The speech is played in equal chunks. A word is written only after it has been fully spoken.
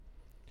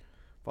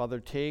Father,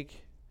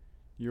 take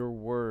your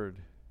word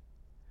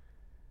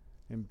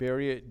and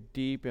bury it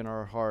deep in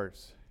our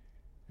hearts,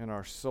 in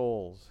our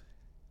souls,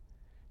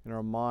 in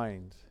our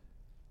minds.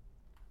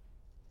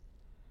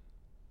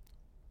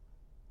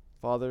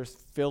 Father,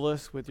 fill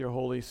us with your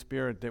Holy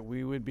Spirit that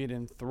we would be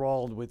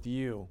enthralled with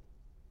you.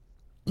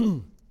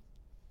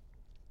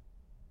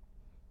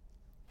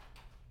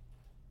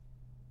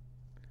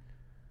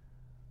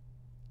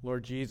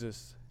 Lord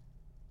Jesus,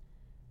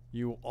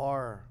 you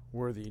are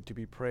worthy to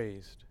be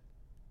praised.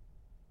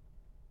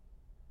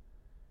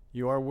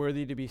 You are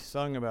worthy to be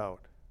sung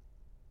about,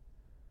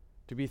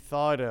 to be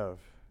thought of,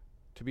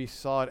 to be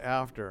sought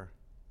after.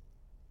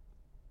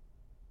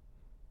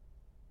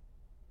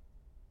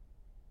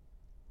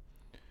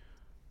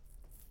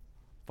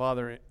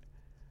 Father,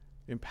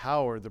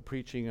 empower the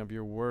preaching of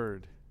your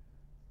word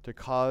to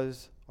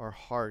cause our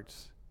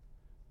hearts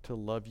to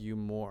love you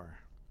more.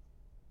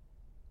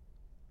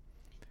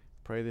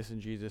 Pray this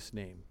in Jesus'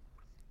 name.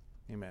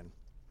 Amen.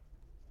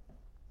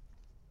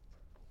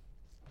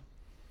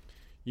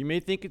 You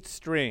may think it's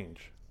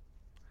strange,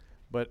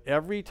 but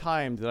every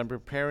time that I'm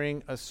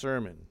preparing a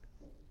sermon,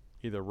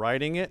 either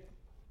writing it,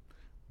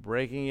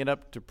 breaking it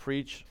up to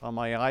preach on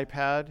my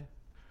iPad,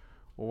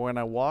 or when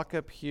I walk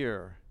up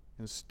here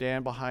and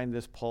stand behind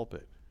this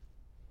pulpit,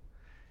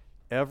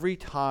 every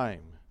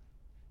time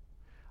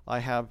I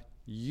have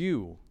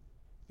you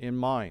in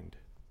mind.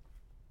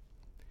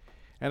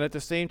 And at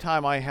the same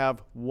time, I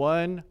have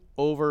one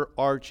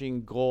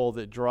overarching goal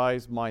that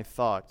drives my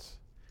thoughts,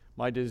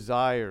 my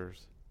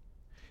desires,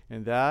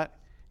 and that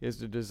is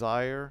the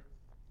desire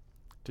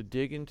to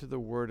dig into the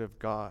Word of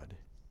God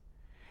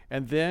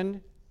and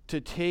then to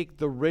take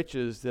the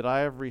riches that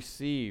I have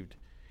received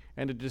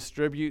and to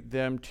distribute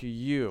them to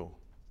you.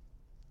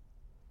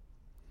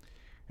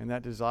 And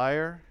that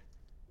desire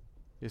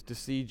is to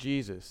see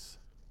Jesus,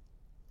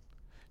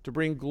 to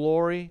bring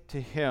glory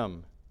to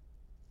him.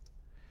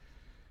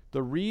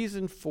 The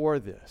reason for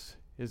this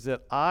is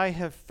that I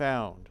have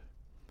found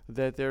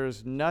that there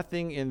is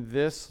nothing in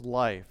this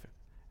life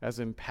as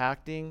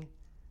impacting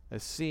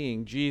as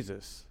seeing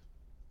Jesus.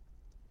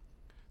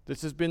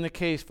 This has been the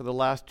case for the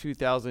last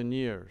 2,000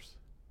 years.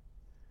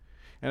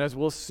 And as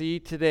we'll see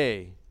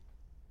today,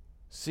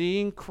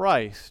 seeing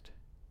Christ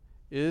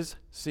is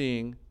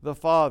seeing the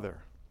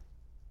Father.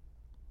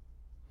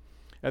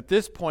 At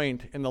this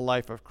point in the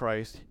life of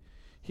Christ,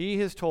 he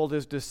has told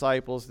his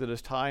disciples that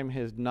his time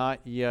has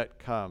not yet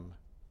come.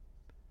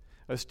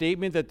 A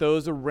statement that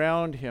those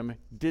around him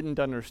didn't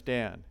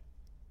understand.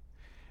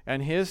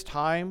 And his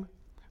time,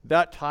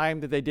 that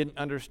time that they didn't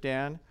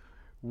understand,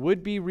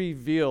 would be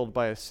revealed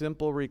by a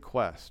simple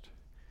request.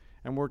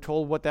 And we're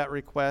told what that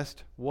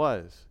request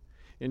was.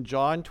 In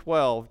John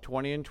 12,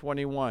 20 and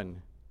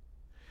 21,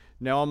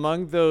 now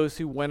among those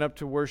who went up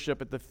to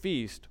worship at the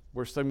feast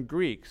were some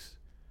Greeks.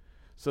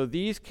 So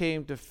these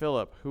came to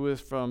Philip, who was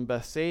from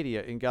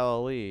Bethsaida in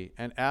Galilee,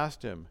 and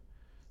asked him,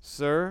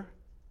 Sir,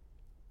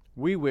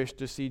 we wish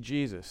to see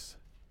Jesus.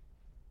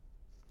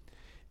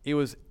 It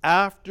was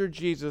after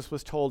Jesus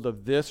was told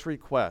of this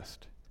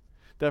request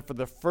that for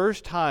the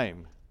first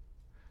time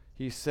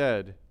he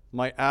said,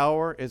 my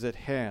hour is at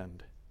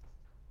hand.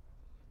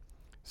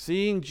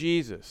 Seeing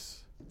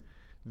Jesus,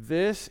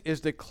 this is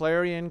the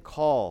clarion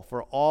call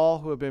for all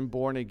who have been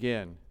born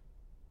again,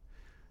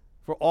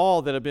 for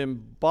all that have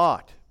been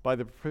bought by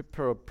the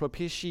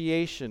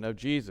propitiation of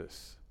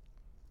Jesus,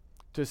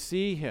 to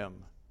see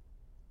him,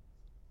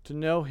 to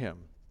know him,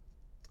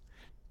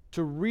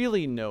 to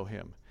really know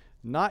him,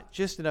 not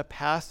just in a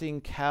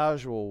passing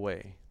casual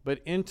way,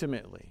 but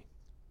intimately.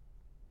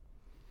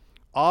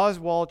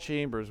 Oswald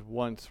Chambers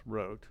once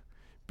wrote,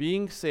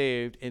 being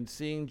saved and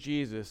seeing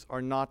Jesus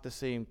are not the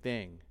same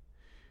thing.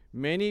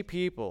 Many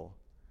people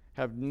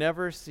have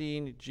never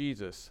seen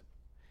Jesus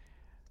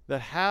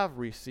that have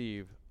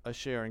received a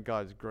share in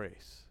God's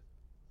grace.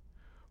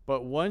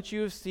 But once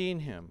you have seen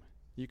him,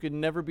 you can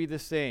never be the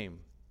same.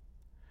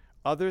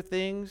 Other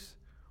things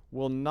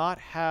will not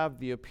have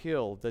the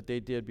appeal that they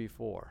did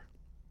before.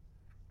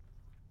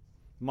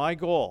 My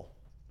goal,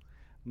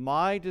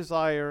 my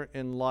desire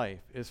in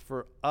life is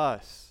for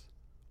us,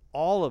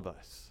 all of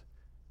us,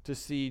 to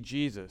see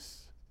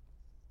Jesus.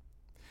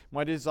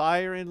 My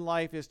desire in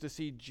life is to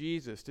see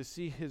Jesus, to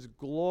see his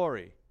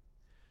glory,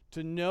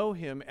 to know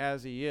him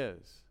as he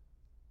is,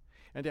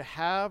 and to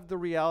have the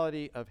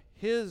reality of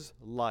his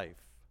life,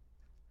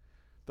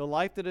 the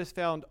life that is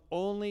found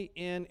only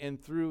in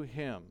and through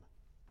him,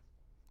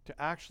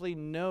 to actually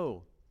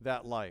know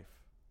that life.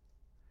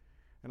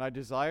 And I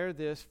desire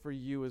this for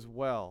you as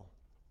well.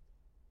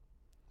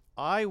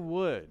 I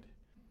would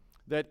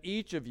that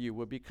each of you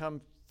would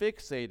become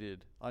fixated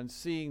on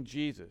seeing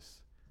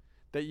Jesus,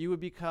 that you would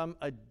become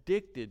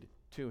addicted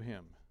to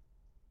him.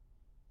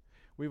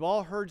 We've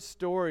all heard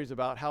stories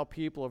about how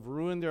people have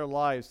ruined their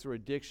lives through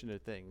addiction to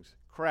things,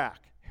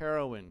 crack,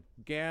 heroin,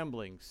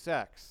 gambling,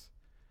 sex.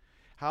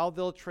 How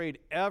they'll trade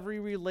every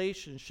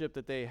relationship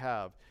that they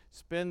have,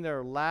 spend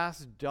their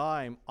last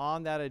dime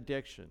on that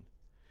addiction,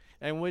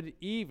 and would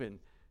even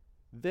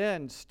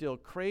then still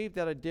crave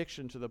that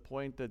addiction to the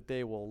point that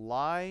they will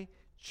lie,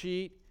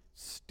 cheat,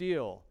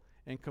 steal,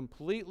 and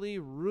completely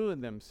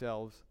ruin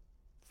themselves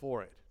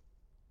for it.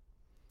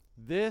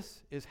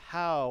 This is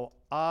how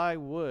I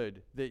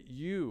would that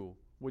you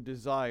would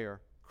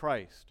desire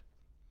Christ.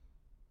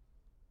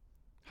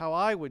 How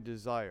I would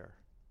desire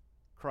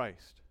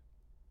Christ.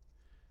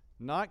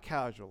 Not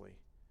casually,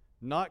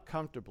 not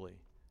comfortably,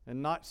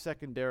 and not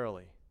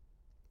secondarily,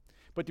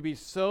 but to be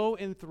so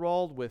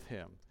enthralled with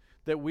him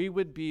that we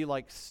would be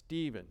like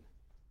Stephen.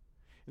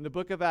 In the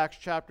book of Acts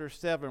chapter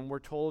 7, we're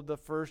told the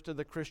first of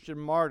the Christian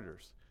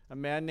martyrs, a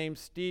man named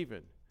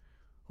Stephen,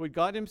 who had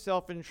gotten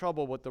himself in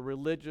trouble with the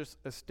religious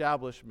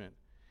establishment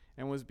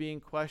and was being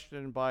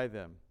questioned by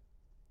them.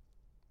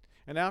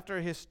 And after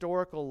a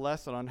historical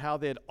lesson on how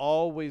they had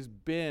always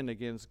been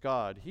against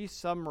God, he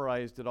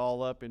summarized it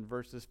all up in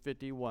verses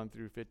 51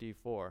 through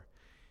 54.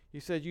 He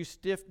said, "You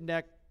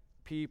stiff-necked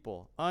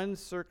people,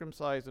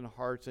 uncircumcised in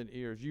hearts and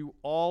ears, you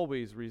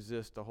always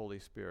resist the Holy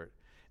Spirit.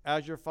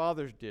 As your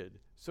fathers did,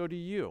 so do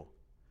you.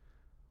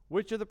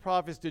 Which of the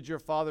prophets did your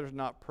fathers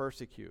not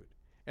persecute?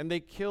 And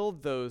they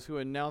killed those who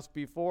announced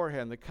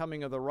beforehand the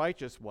coming of the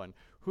righteous one,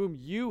 whom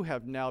you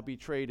have now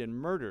betrayed and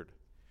murdered.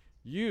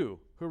 You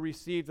who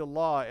received the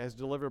law as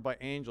delivered by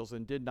angels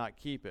and did not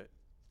keep it."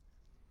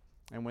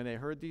 And when they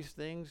heard these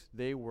things,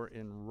 they were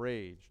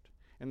enraged,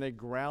 and they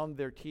ground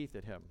their teeth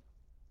at him.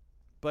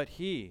 But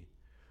he,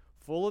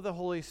 full of the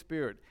Holy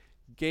Spirit,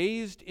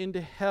 gazed into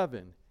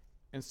heaven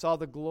and saw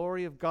the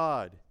glory of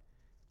God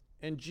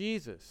and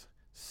Jesus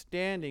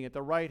standing at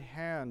the right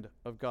hand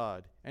of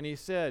God. And he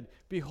said,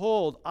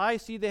 "Behold, I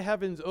see the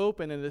heavens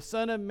open and the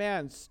Son of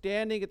Man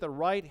standing at the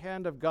right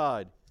hand of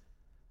God."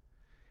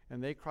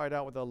 And they cried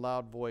out with a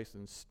loud voice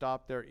and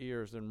stopped their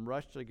ears and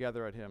rushed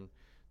together at him.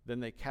 Then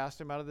they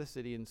cast him out of the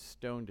city and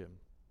stoned him.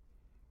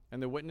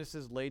 And the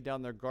witnesses laid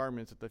down their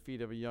garments at the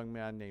feet of a young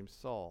man named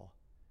Saul.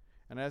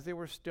 And as they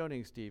were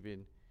stoning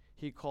Stephen,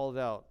 he called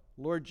out,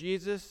 "Lord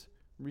Jesus,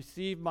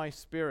 receive my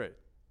spirit."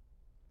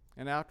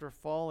 And after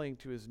falling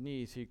to his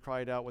knees, he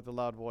cried out with a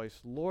loud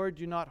voice, "Lord,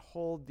 do not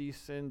hold these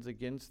sins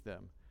against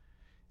them."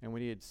 And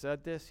when he had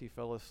said this, he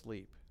fell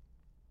asleep.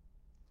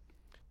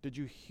 Did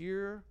you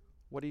hear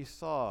what he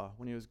saw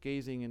when he was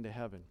gazing into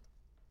heaven?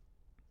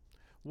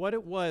 What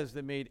it was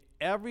that made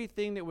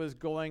everything that was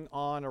going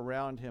on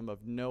around him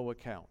of no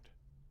account.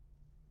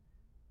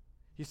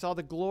 He saw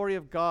the glory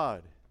of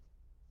God,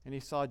 and he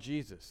saw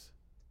Jesus.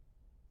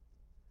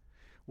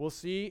 We'll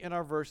see in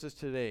our verses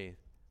today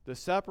the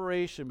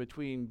separation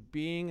between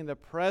being in the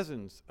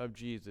presence of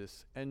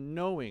Jesus and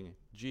knowing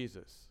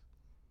Jesus.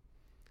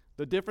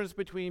 The difference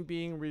between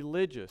being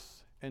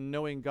religious and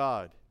knowing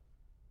God.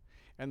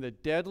 And the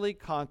deadly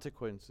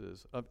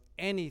consequences of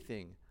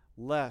anything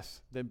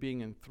less than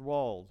being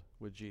enthralled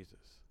with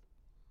Jesus.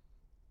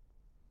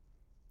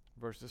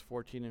 Verses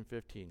 14 and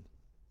 15.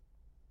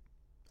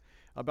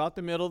 About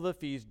the middle of the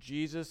feast,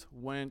 Jesus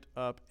went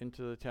up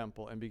into the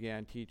temple and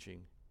began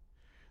teaching.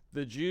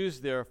 The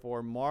Jews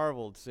therefore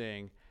marveled,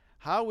 saying,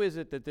 "How is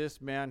it that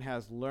this man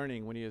has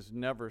learning when he has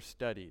never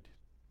studied?"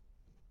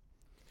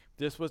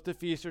 This was the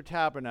Feast of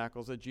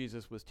Tabernacles that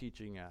Jesus was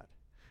teaching at,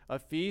 a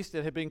feast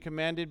that had been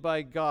commanded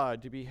by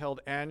God to be held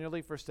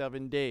annually for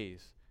 7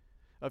 days,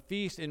 a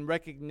feast in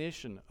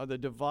recognition of the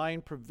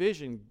divine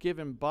provision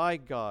given by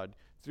God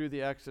through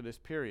the Exodus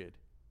period,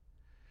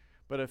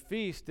 but a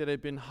feast that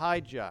had been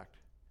hijacked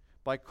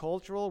by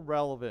cultural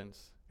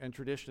relevance and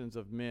traditions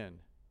of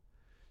men.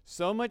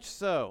 So much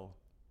so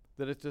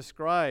that it's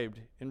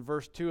described in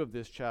verse 2 of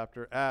this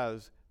chapter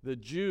as the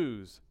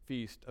Jews'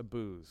 feast of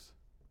booze.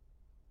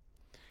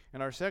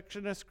 And our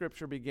section of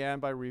scripture began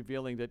by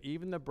revealing that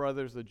even the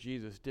brothers of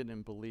Jesus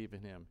didn't believe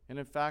in him, and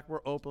in fact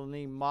were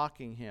openly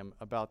mocking him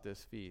about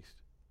this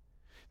feast.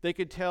 They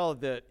could tell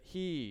that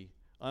he,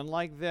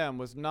 unlike them,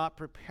 was not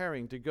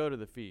preparing to go to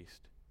the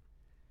feast.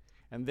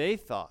 And they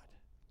thought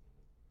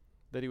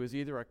that he was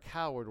either a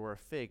coward or a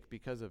fake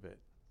because of it.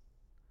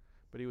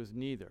 But he was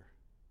neither.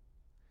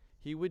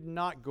 He would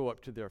not go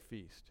up to their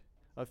feast,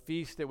 a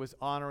feast that was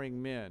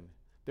honoring men,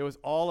 that was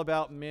all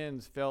about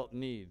men's felt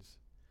needs,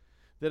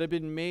 that had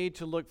been made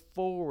to look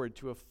forward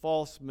to a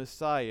false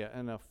Messiah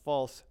and a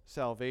false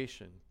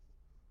salvation.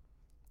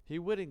 He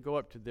wouldn't go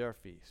up to their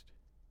feast,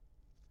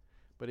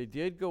 but he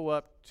did go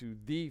up to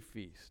the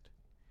feast.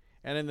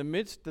 And in the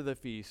midst of the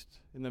feast,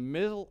 in the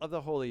middle of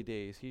the holy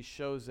days, he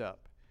shows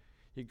up.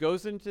 He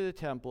goes into the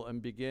temple and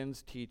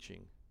begins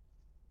teaching.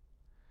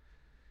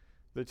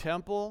 The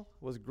temple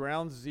was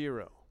ground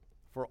zero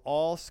for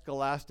all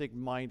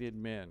scholastic-minded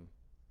men.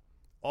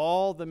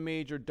 All the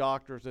major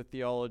doctors of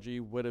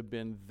theology would have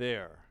been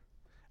there,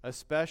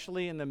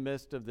 especially in the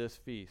midst of this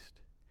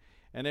feast.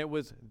 And it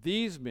was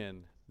these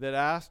men that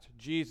asked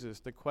Jesus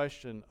the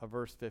question of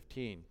verse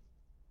 15.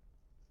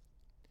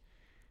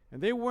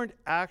 And they weren't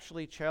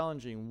actually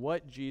challenging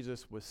what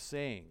Jesus was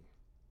saying.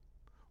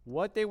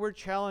 What they were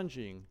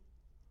challenging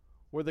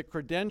were the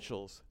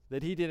credentials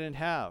that he didn't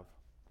have.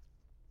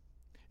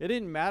 It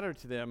didn't matter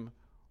to them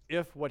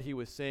if what he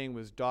was saying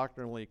was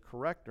doctrinally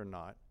correct or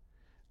not.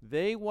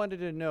 They wanted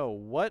to know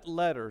what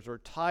letters or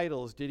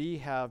titles did he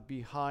have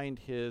behind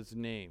his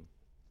name.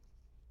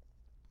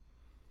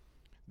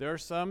 There are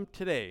some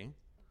today,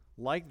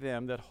 like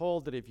them, that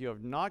hold that if you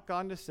have not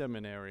gone to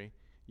seminary,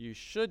 you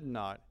should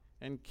not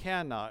and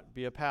cannot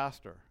be a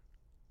pastor.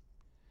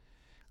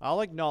 I'll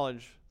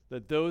acknowledge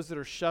that those that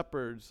are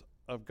shepherds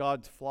of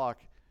God's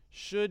flock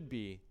should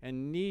be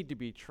and need to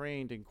be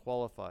trained and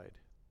qualified.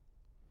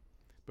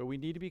 But we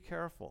need to be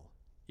careful,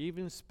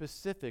 even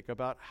specific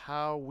about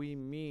how we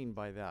mean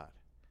by that.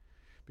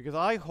 Because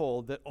I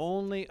hold that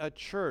only a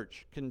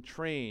church can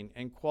train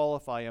and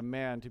qualify a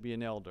man to be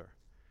an elder.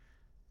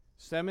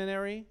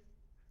 Seminary,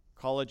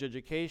 college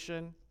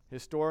education,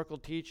 historical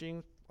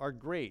teaching are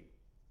great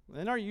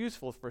and are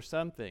useful for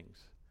some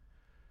things.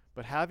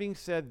 But having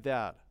said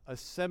that, a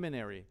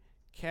seminary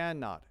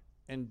cannot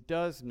and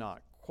does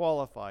not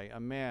qualify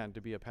a man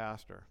to be a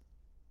pastor.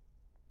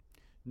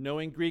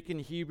 Knowing Greek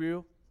and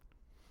Hebrew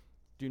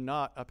do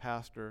not a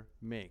pastor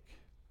make.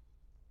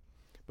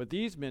 But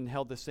these men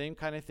held the same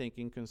kind of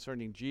thinking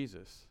concerning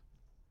Jesus.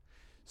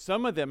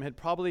 Some of them had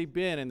probably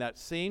been in that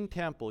same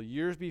temple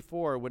years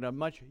before when a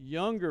much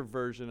younger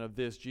version of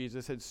this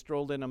Jesus had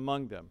strolled in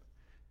among them.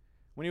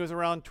 When he was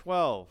around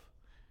 12,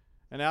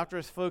 and after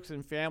his folks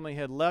and family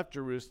had left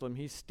Jerusalem,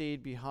 he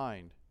stayed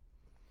behind.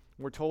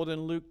 We're told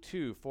in Luke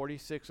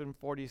 2:46 and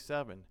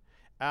 47,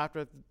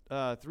 after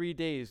 3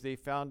 days they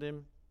found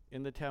him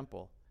in the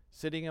temple,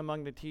 sitting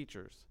among the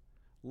teachers,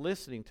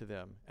 listening to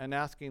them and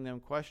asking them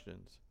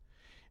questions.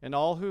 And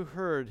all who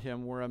heard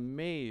him were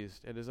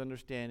amazed at his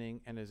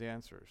understanding and his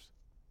answers.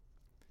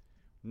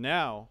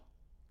 Now,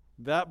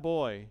 that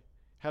boy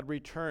had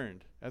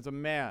returned as a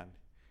man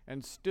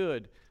and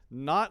stood,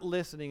 not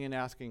listening and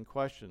asking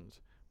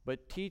questions,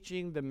 but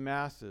teaching the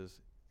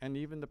masses and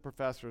even the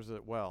professors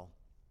as well.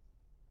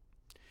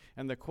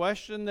 And the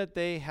question that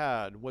they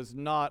had was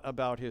not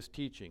about his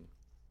teaching.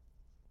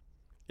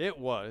 It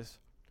was,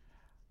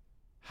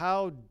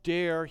 how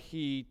dare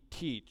he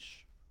teach?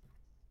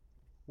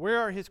 Where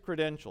are his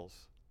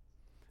credentials?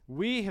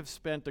 We have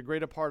spent the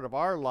greater part of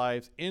our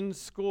lives in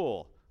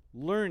school,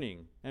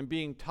 learning and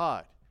being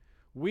taught.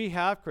 We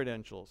have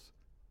credentials.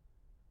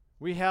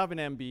 We have an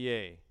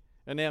MBA,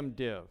 an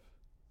MDiv.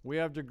 We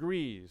have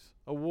degrees,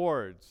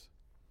 awards.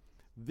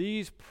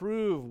 These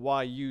prove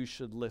why you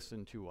should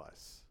listen to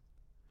us.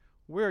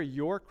 Where are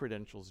your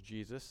credentials,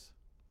 Jesus?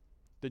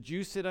 Did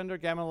you sit under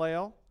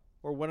Gamaliel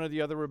or one of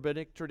the other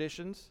rabbinic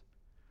traditions?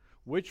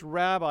 Which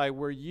rabbi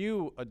were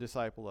you a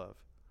disciple of?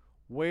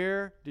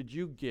 Where did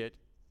you get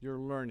your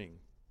learning?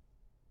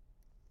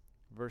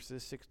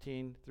 Verses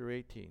 16 through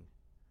 18.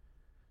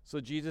 So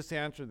Jesus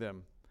answered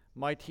them,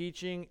 my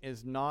teaching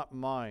is not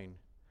mine,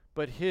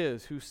 but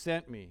his who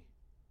sent me.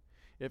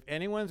 If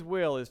anyone's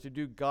will is to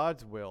do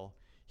God's will,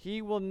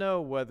 he will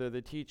know whether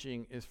the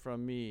teaching is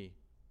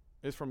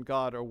from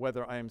God, or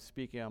whether I am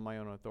speaking on my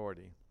own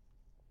authority.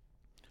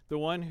 The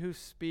one who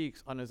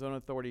speaks on his own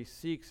authority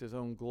seeks his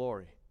own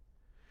glory.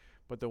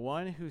 But the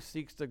one who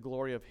seeks the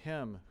glory of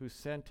him who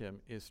sent him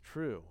is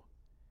true,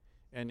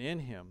 and in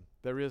him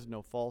there is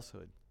no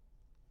falsehood.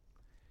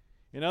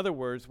 In other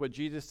words, what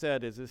Jesus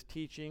said is his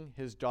teaching,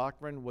 his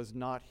doctrine was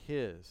not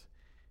his,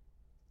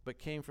 but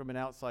came from an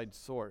outside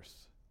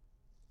source.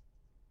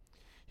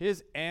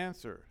 His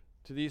answer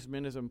to these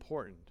men is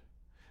important.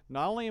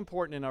 Not only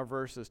important in our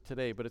verses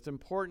today, but it's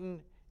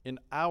important in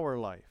our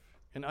life,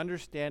 in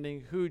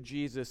understanding who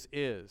Jesus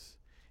is,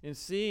 in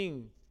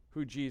seeing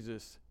who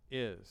Jesus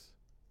is.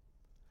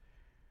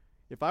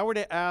 If I were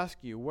to ask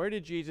you, where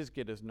did Jesus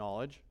get his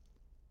knowledge?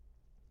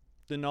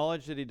 The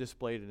knowledge that he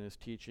displayed in his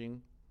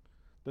teaching,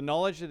 the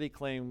knowledge that he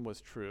claimed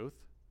was truth,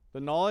 the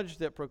knowledge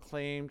that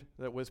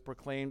was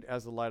proclaimed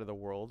as the light of the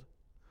world.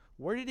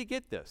 Where did he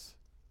get this?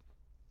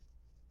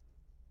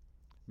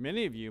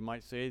 Many of you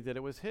might say that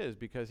it was his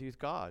because he's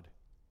God.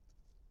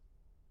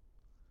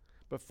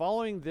 But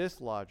following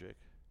this logic,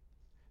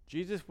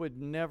 Jesus would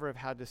never have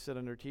had to sit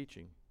under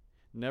teaching,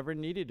 never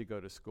needed to go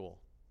to school.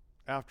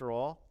 After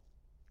all,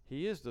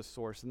 he is the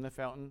source and the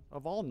fountain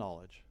of all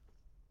knowledge.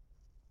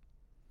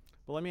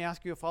 But let me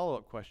ask you a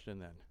follow-up question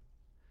then.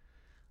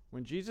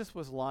 When Jesus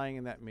was lying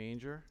in that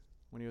manger,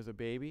 when he was a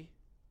baby,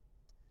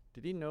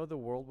 did he know the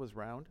world was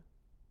round?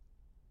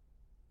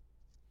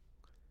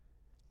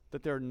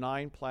 That there are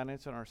 9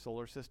 planets in our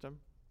solar system?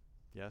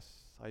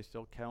 Yes, I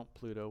still count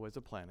Pluto as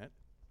a planet.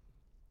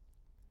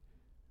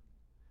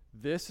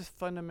 This is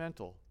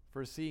fundamental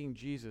for seeing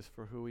Jesus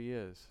for who he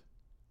is.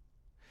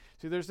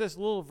 See, there's this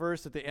little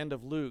verse at the end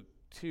of Luke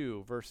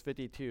 2, verse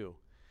 52.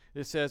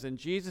 It says, and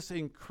Jesus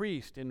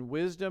increased in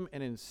wisdom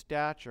and in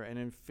stature and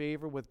in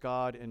favor with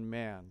God and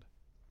man.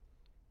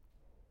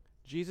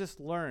 Jesus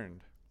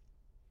learned.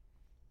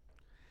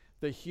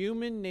 The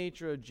human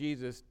nature of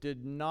Jesus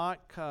did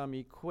not come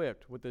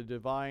equipped with the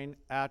divine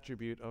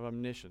attribute of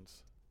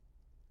omniscience.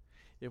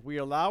 If we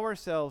allow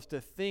ourselves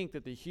to think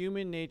that the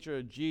human nature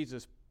of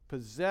Jesus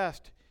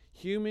possessed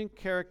human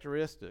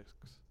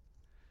characteristics,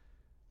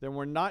 then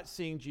we're not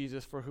seeing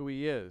Jesus for who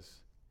he is.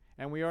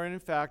 And we are, in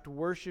fact,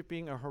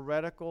 worshiping a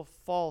heretical,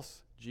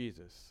 false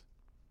Jesus.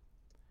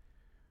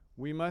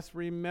 We must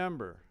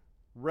remember,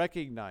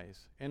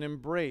 recognize, and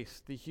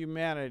embrace the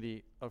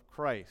humanity of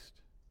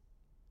Christ.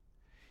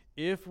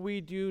 If we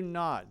do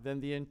not,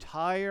 then the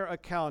entire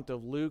account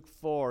of Luke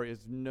 4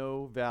 is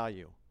no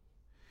value.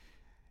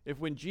 If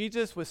when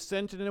Jesus was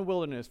sent into the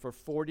wilderness for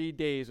 40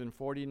 days and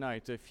 40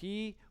 nights, if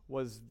he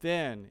was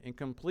then in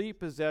complete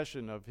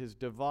possession of his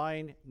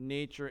divine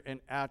nature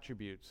and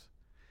attributes,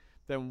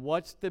 then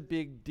what's the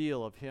big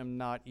deal of him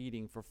not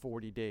eating for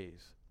 40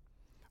 days?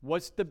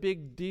 What's the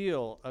big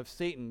deal of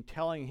Satan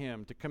telling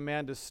him to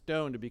command a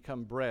stone to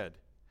become bread,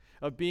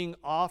 of being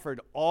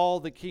offered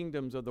all the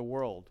kingdoms of the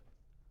world?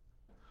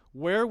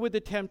 Where would the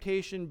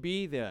temptation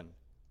be then?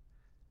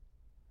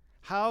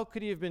 How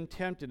could he have been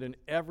tempted in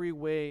every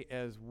way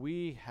as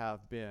we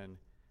have been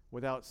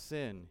without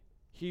sin?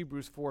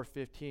 Hebrews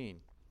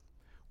 4:15.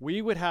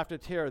 We would have to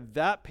tear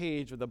that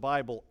page of the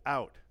Bible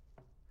out.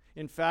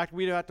 In fact,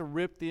 we'd have to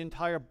rip the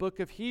entire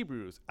book of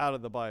Hebrews out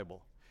of the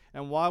Bible.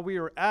 And while we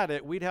were at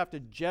it, we'd have to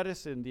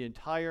jettison the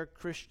entire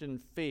Christian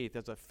faith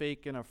as a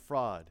fake and a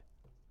fraud.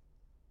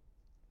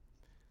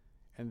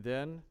 And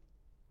then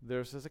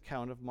there's this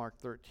account of Mark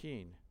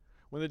 13.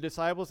 When the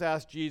disciples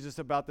asked Jesus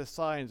about the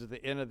signs of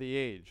the end of the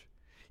age,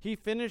 he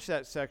finished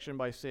that section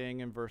by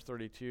saying in verse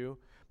 32,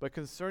 "But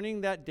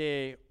concerning that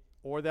day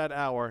or that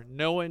hour,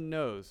 no one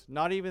knows,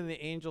 not even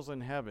the angels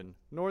in heaven,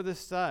 nor the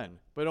Son,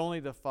 but only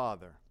the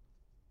Father."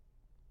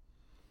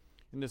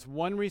 In this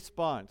one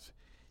response,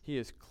 he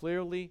has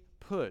clearly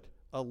put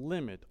a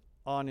limit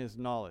on his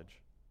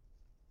knowledge.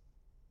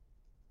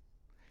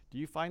 Do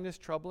you find this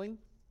troubling?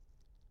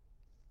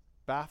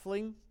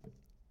 Baffling?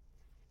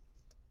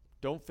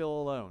 Don't feel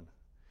alone.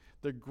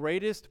 The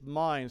greatest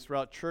minds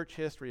throughout church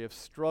history have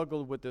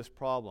struggled with this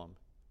problem.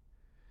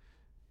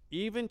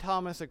 Even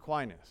Thomas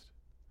Aquinas,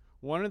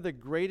 one of the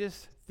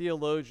greatest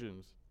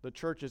theologians the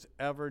church has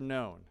ever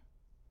known,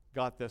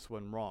 got this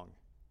one wrong.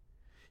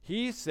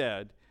 He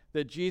said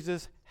that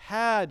Jesus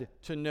had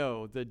to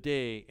know the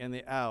day and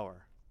the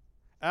hour.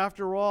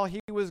 After all, he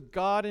was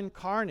God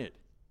incarnate.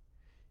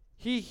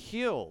 He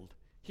healed.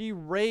 He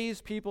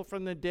raised people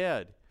from the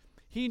dead.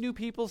 He knew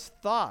people's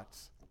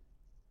thoughts.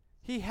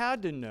 He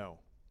had to know.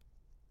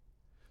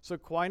 So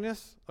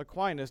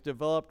Aquinas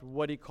developed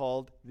what he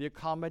called the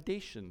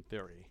accommodation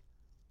theory.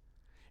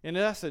 In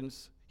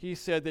essence, he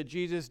said that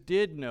Jesus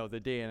did know the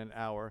day and an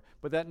hour,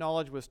 but that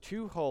knowledge was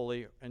too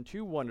holy and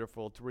too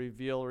wonderful to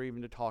reveal or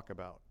even to talk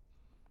about.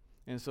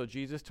 And so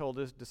Jesus told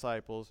his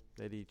disciples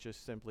that he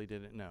just simply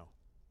didn't know.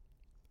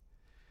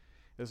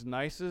 As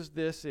nice as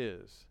this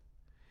is,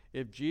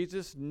 if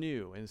Jesus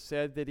knew and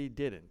said that he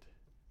didn't,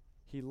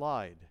 he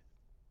lied.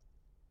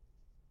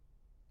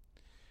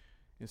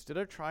 Instead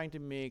of trying to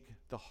make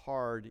the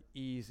hard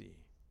easy,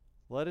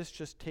 let us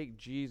just take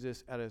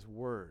Jesus at his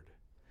word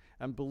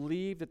and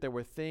believe that there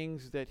were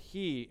things that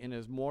he in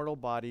his mortal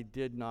body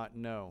did not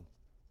know.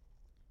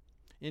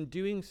 In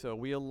doing so,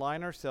 we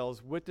align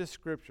ourselves with the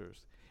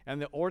scriptures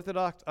and the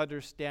orthodox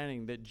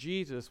understanding that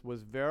Jesus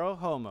was vero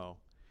homo,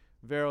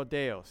 vero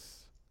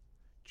deus,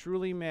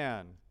 truly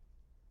man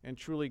and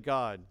truly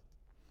God,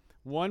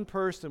 one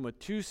person with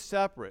two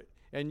separate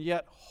and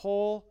yet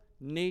whole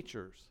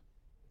natures.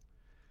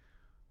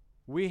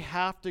 We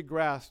have to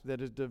grasp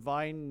that his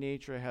divine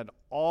nature had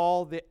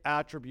all the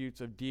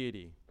attributes of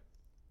deity,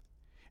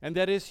 and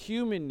that his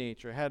human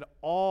nature had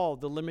all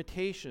the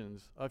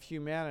limitations of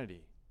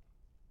humanity,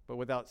 but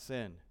without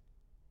sin.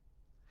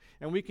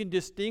 And we can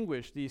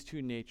distinguish these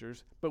two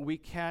natures, but we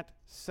can't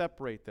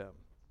separate them.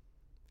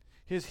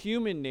 His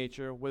human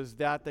nature was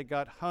that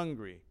got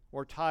hungry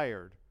or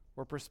tired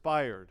or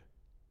perspired.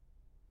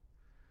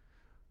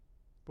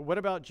 But what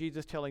about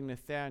Jesus telling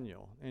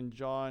Nathanael in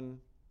John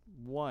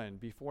 1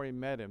 before he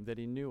met him that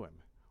he knew him?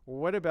 Or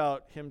what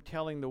about him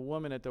telling the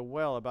woman at the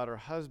well about her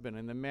husband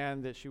and the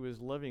man that she was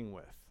living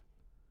with?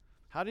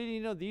 How did he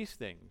know these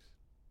things?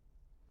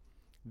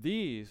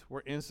 These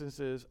were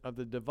instances of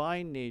the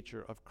divine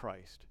nature of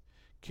Christ,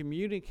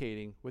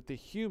 communicating with the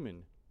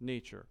human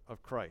nature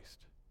of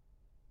Christ.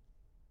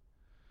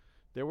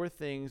 There were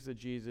things that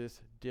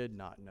Jesus did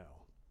not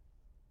know.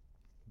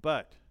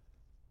 But,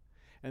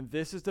 and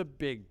this is the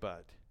big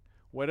but,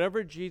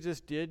 whatever Jesus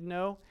did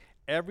know,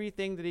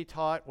 everything that he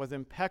taught was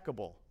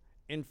impeccable,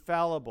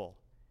 infallible.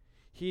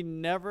 He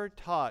never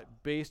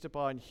taught based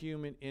upon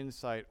human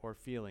insight or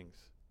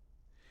feelings.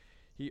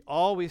 He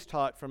always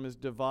taught from his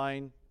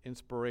divine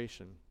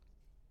inspiration.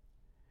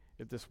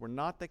 If this were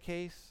not the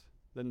case,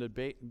 then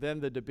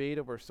the debate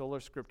over sola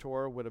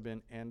scriptura would have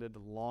been ended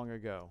long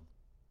ago.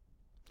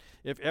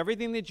 If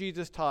everything that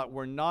Jesus taught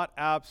were not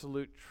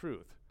absolute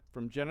truth,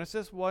 from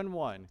Genesis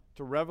 1:1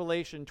 to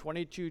Revelation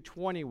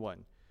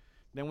 22:21,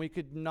 then we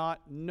could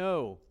not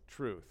know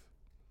truth.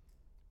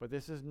 But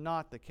this is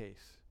not the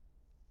case.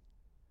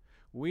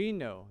 We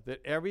know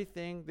that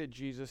everything that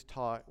Jesus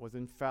taught was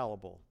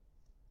infallible.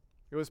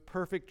 It was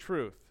perfect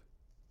truth.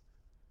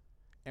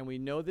 And we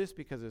know this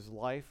because his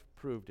life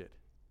proved it.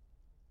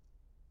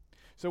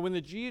 So when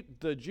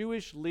the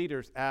Jewish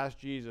leaders asked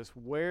Jesus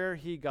where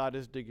he got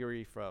his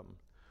degree from,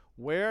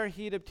 where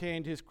he'd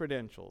obtained his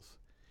credentials,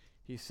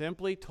 he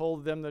simply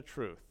told them the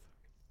truth.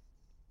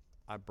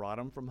 I brought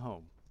them from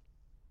home.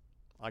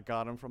 I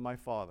got them from my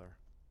Father.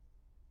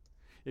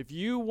 If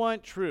you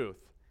want truth,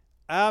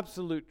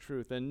 absolute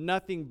truth, and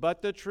nothing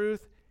but the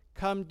truth,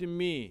 come to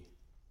me.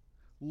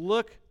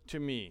 Look to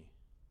me.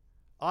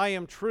 I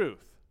am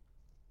truth.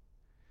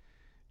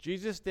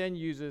 Jesus then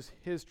uses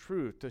his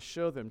truth to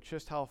show them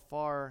just how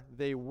far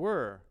they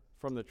were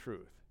from the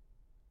truth.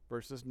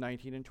 Verses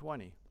 19 and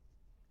 20.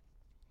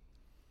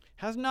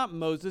 Has not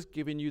Moses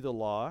given you the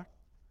law?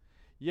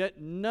 Yet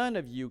none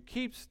of you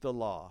keeps the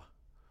law.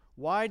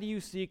 Why do you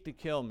seek to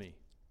kill me?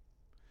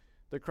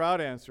 The crowd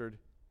answered,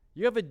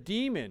 You have a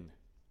demon.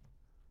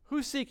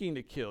 Who's seeking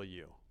to kill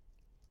you?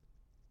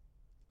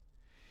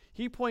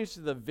 He points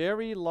to the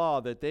very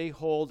law that they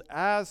hold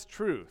as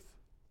truth,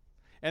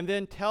 and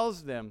then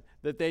tells them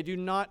that they do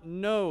not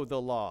know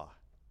the law.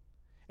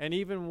 And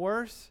even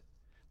worse,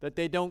 that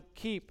they don't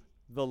keep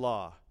the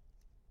law.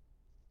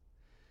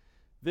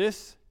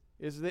 This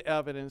is the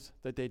evidence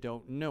that they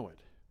don't know it.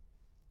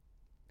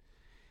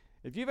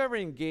 If you've ever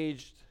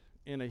engaged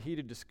in a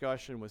heated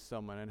discussion with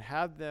someone and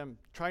had them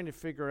trying to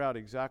figure out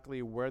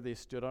exactly where they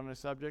stood on a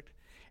subject,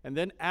 and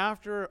then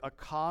after a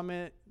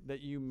comment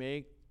that you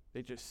make,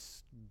 they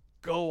just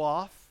go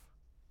off,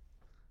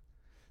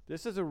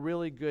 this is a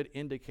really good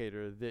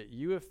indicator that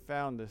you have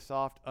found the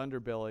soft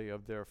underbelly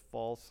of their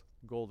false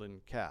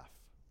golden calf.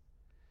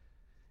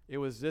 It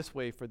was this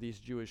way for these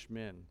Jewish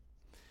men.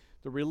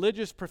 The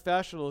religious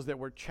professionals that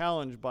were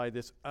challenged by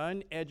this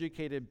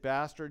uneducated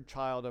bastard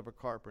child of a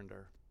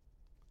carpenter.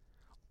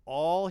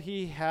 All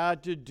he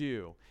had to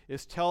do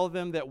is tell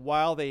them that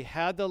while they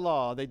had the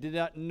law, they did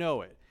not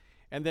know it,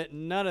 and that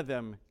none of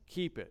them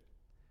keep it.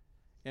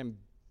 And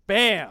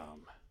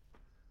bam!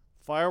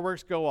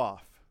 Fireworks go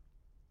off.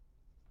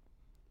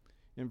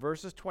 In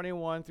verses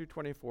 21 through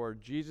 24,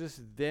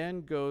 Jesus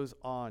then goes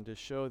on to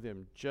show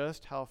them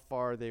just how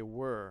far they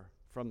were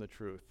from the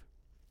truth.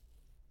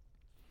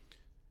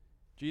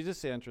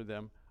 Jesus answered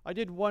them, I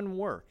did one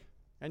work,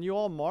 and you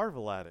all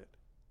marvel at it.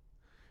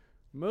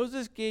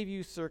 Moses gave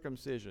you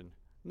circumcision,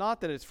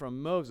 not that it's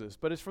from Moses,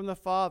 but it's from the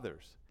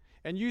fathers.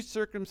 And you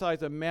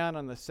circumcise a man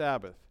on the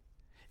Sabbath.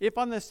 If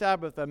on the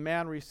Sabbath a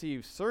man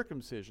receives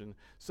circumcision,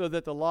 so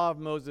that the law of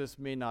Moses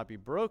may not be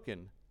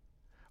broken,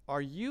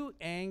 are you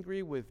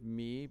angry with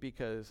me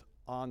because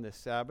on the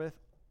Sabbath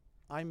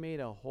I made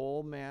a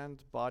whole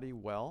man's body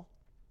well?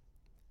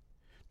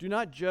 Do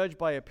not judge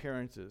by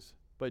appearances,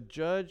 but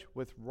judge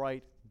with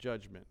right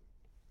judgment.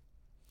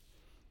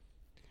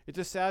 It's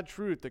a sad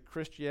truth that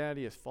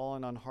Christianity has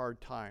fallen on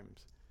hard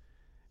times,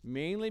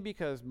 mainly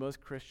because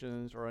most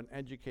Christians are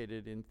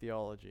uneducated in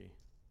theology.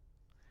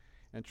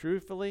 And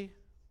truthfully,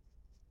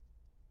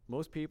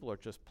 most people are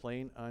just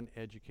plain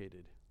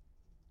uneducated.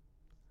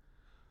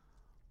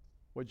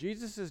 What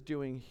Jesus is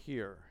doing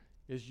here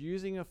is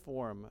using a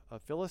form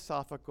of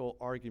philosophical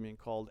argument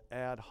called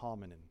ad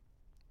hominem.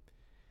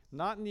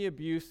 Not in the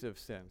abusive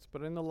sense,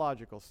 but in the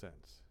logical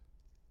sense.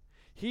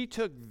 He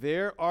took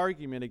their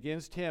argument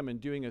against him in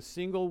doing a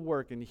single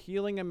work in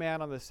healing a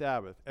man on the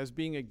Sabbath as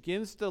being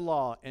against the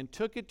law and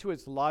took it to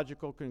its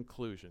logical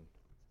conclusion.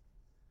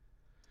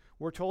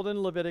 We're told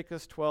in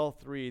Leviticus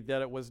 12:3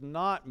 that it was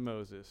not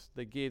Moses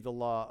that gave the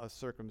law of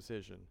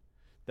circumcision.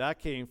 That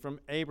came from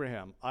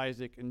Abraham,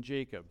 Isaac, and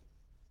Jacob.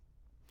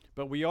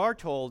 But we are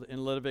told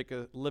in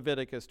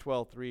Leviticus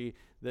 12:3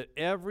 that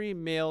every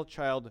male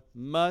child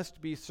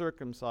must be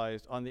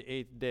circumcised on the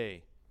 8th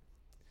day,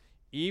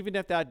 even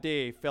if that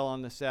day fell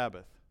on the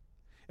Sabbath.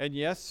 And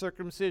yes,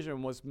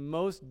 circumcision was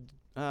most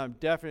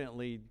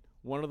definitely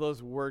one of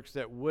those works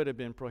that would have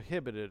been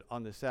prohibited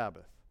on the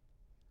Sabbath.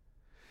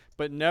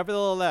 But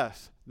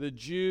nevertheless, the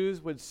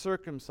Jews would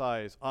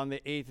circumcise on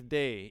the 8th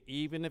day,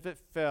 even if it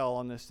fell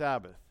on the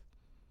Sabbath.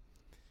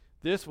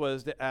 This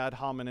was the ad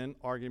hominem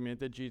argument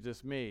that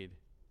Jesus made.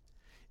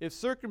 If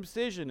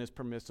circumcision is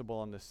permissible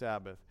on the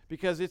Sabbath,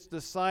 because it's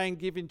the sign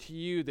given to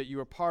you that you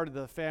are part of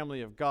the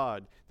family of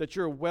God, that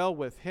you're well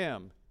with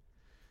him,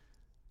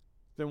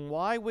 then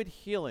why would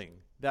healing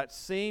that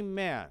same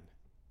man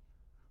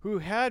who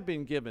had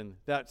been given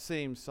that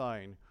same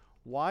sign,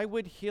 why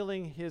would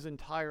healing his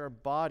entire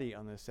body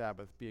on the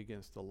Sabbath be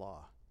against the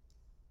law?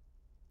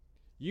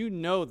 You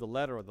know the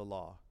letter of the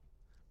law,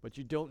 but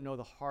you don't know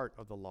the heart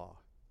of the law.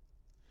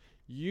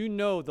 You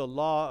know the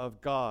law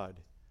of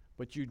God,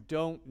 but you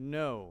don't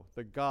know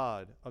the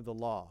God of the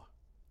law.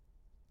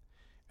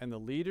 And the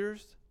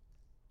leaders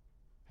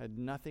had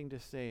nothing to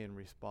say in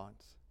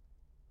response,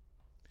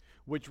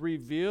 which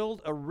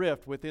revealed a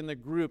rift within the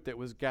group that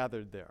was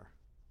gathered there.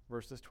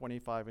 Verses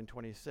 25 and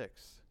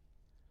 26.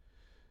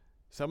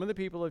 Some of the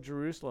people of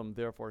Jerusalem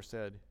therefore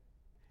said,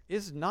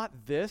 Is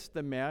not this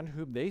the man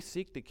whom they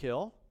seek to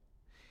kill?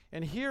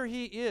 And here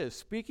he is,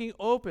 speaking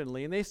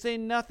openly, and they say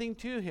nothing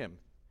to him.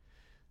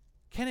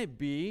 Can it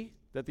be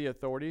that the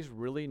authorities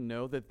really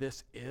know that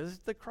this is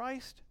the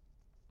Christ?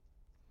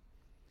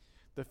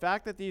 The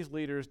fact that these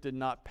leaders did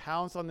not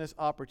pounce on this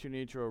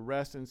opportunity to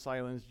arrest and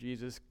silence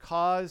Jesus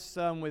caused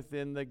some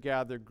within the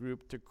gathered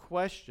group to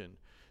question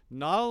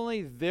not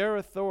only their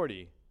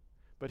authority,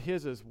 but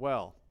his as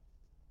well.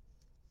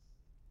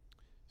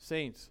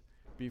 Saints,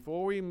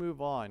 before we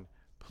move on,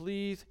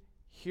 please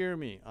hear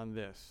me on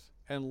this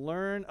and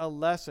learn a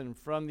lesson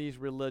from these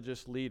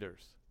religious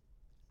leaders.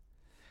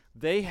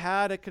 They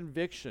had a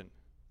conviction.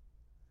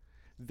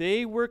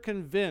 They were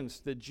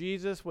convinced that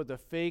Jesus was a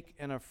fake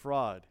and a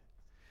fraud,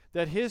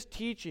 that his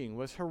teaching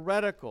was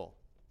heretical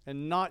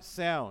and not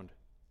sound.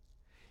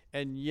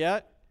 And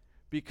yet,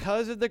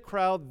 because of the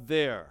crowd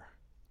there,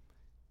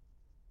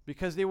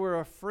 because they were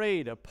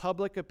afraid of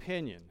public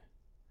opinion,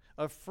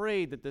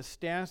 afraid that the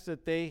stance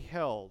that they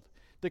held,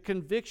 the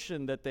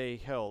conviction that they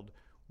held,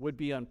 would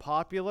be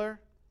unpopular,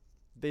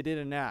 they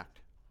didn't act.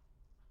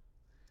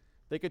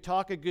 They could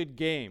talk a good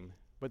game,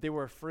 but they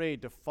were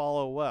afraid to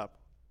follow up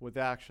with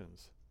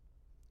actions.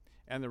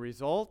 And the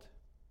result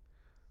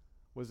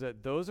was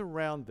that those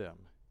around them,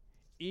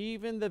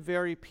 even the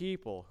very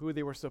people who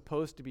they were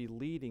supposed to be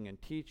leading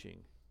and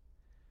teaching,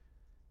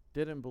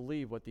 didn't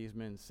believe what these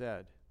men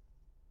said.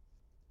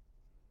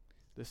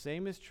 The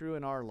same is true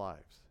in our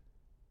lives.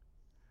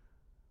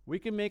 We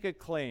can make a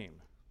claim,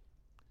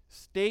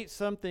 state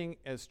something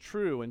as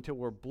true until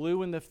we're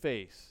blue in the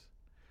face,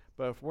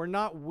 but if we're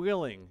not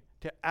willing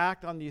to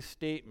act on these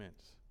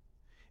statements,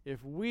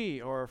 if we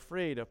are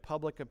afraid of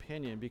public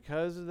opinion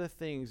because of the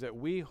things that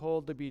we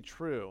hold to be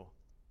true,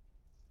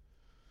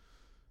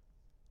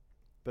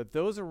 that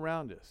those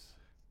around us,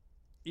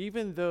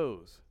 even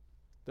those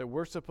that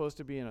we're supposed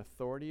to be in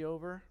authority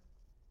over,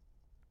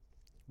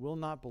 will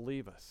not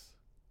believe us.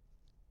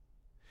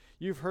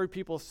 You've heard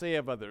people say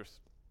of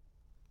others,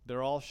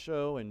 they're all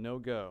show and no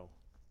go.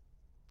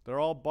 They're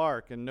all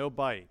bark and no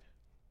bite.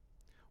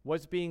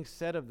 What's being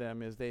said of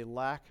them is they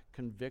lack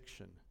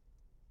conviction.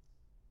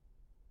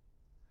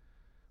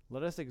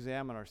 Let us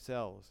examine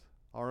ourselves,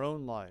 our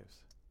own lives,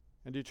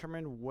 and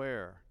determine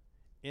where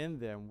in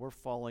them we're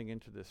falling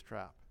into this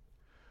trap.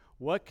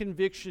 What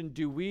conviction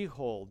do we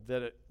hold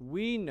that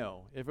we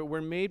know, if it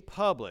were made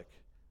public,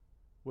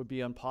 would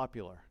be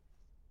unpopular?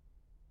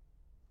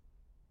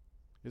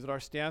 Is it our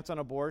stance on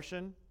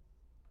abortion,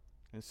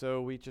 and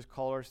so we just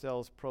call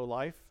ourselves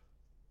pro-life?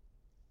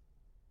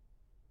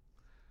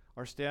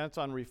 Our stance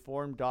on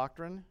Reformed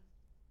doctrine,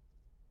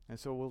 and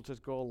so we'll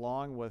just go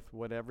along with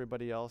what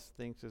everybody else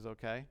thinks is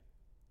okay?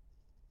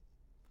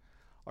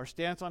 Our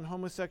stance on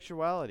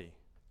homosexuality,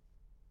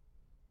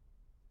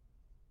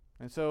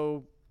 and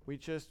so we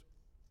just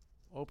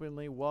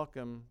openly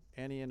welcome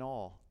any and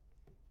all,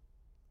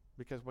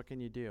 because what can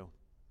you do?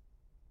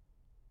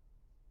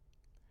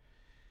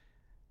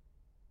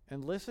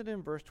 And listen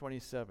in verse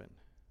 27,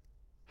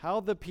 how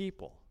the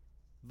people,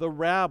 the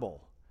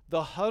rabble,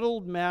 the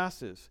huddled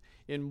masses,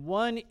 in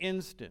one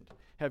instant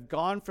have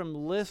gone from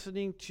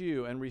listening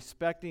to and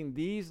respecting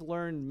these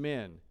learned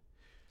men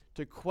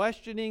to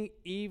questioning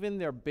even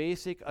their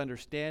basic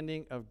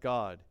understanding of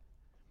God.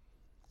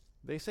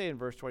 They say in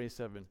verse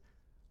 27,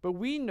 but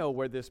we know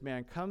where this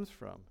man comes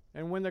from,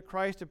 and when the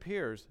Christ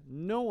appears,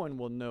 no one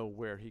will know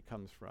where he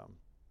comes from.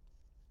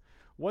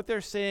 What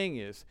they're saying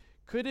is,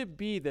 could it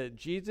be that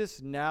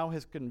Jesus now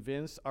has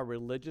convinced our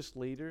religious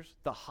leaders,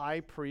 the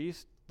high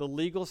priest, the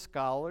legal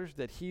scholars,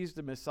 that he's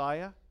the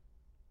Messiah?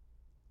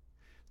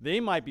 They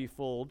might be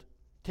fooled,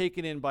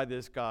 taken in by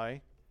this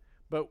guy,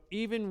 but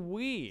even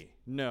we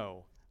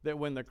know that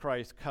when the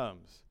Christ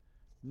comes,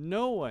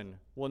 no one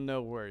will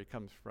know where he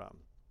comes from.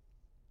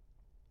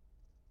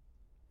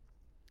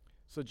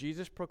 So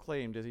Jesus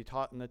proclaimed as he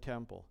taught in the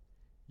temple,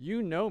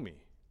 you know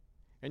me,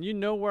 and you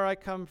know where I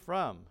come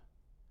from,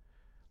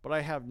 but I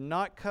have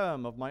not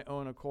come of my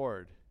own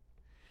accord.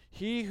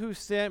 He who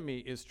sent me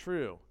is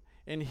true,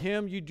 and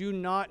him you do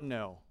not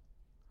know,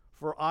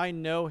 for I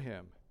know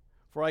him,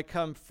 for I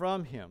come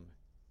from him,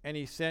 and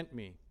he sent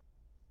me.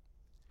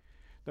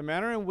 The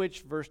manner in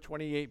which verse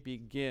 28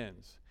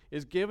 begins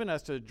is given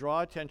us to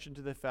draw attention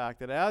to the fact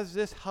that as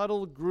this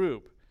huddled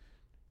group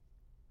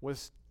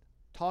was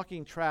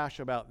talking trash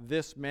about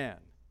this man,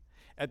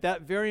 at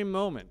that very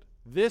moment,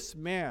 this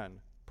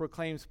man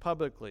proclaims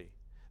publicly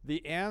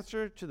the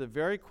answer to the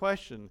very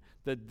question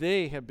that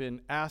they have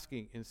been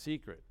asking in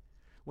secret,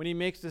 when he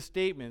makes the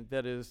statement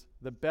that is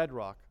the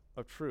bedrock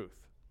of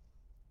truth.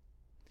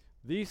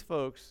 These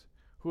folks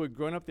who had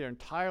grown up their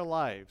entire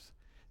lives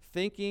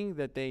thinking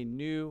that they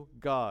knew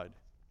God,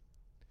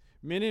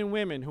 men and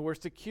women who were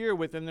secure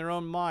within their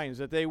own minds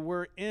that they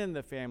were in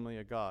the family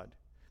of God,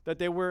 that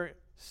they were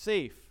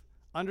safe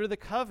under the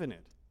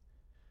covenant,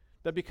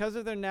 that because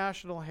of their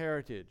national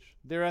heritage,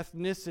 their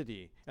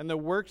ethnicity, and the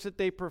works that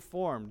they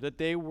performed, that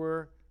they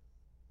were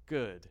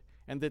good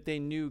and that they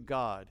knew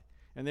God,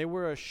 and they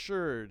were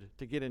assured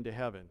to get into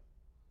heaven.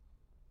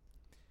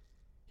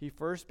 He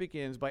first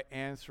begins by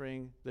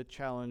answering the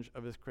challenge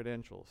of his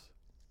credentials.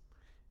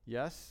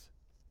 Yes,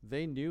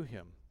 they knew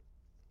him.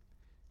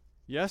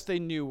 Yes, they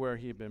knew where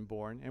he had been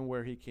born and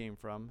where he came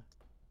from.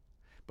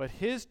 But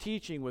his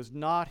teaching was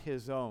not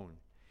his own.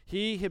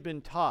 He had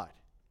been taught.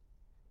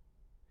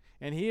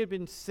 And he had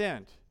been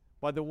sent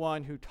by the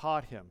one who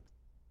taught him.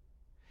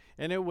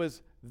 And it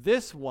was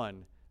this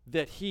one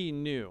that he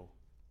knew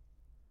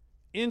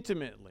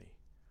intimately,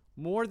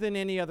 more than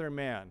any other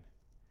man.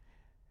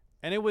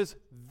 And it was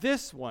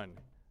this one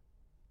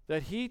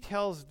that he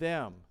tells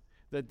them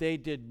that they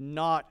did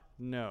not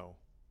know.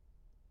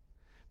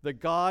 the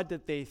God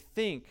that they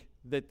think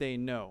that they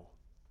know,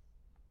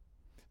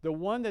 the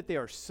one that they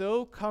are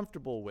so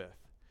comfortable with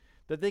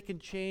that they can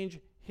change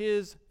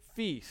his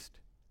feast,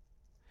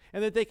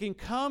 and that they can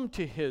come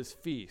to his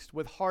feast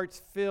with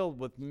hearts filled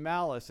with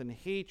malice and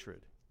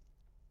hatred.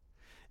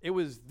 It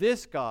was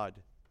this God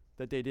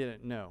that they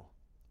didn't know,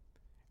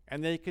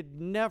 and they could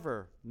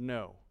never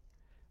know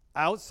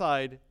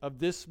outside of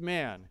this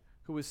man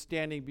who was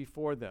standing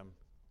before them,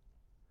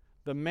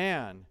 the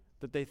man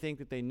that they think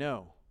that they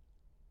know.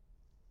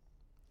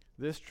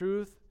 This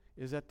truth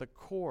is at the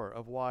core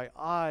of why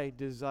I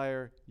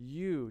desire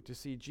you to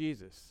see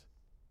Jesus,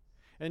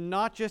 and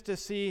not just to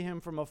see him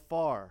from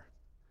afar,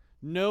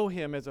 know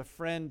him as a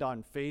friend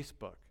on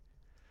Facebook,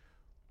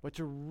 but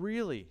to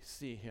really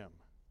see him,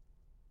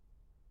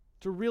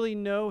 to really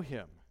know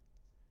him,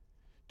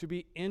 to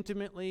be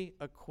intimately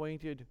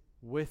acquainted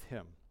with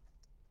him.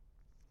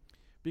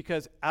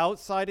 Because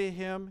outside of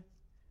him,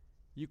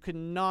 you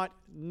cannot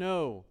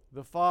know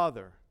the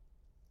Father.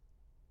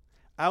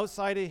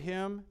 Outside of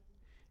him,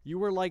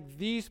 you are like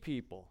these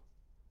people,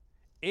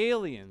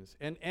 aliens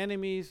and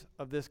enemies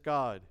of this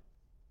God.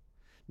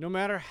 No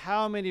matter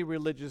how many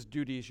religious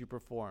duties you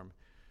perform,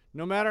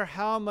 no matter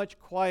how much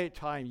quiet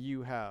time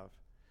you have,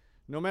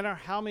 no matter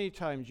how many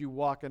times you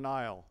walk an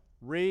aisle,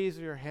 raise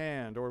your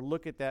hand, or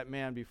look at that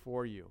man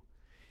before you,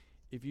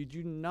 if you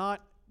do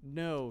not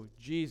know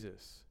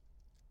Jesus,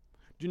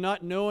 do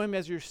not know him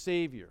as your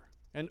Savior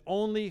and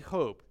only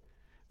hope,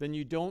 then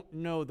you don't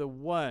know the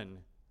one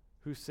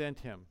who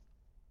sent him,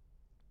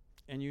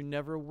 and you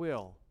never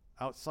will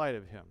outside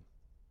of him.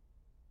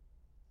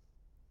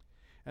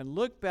 And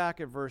look back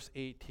at verse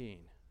 18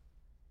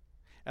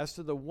 as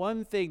to the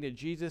one thing that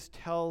Jesus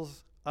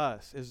tells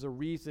us is the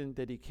reason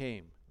that he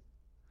came.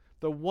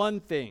 The one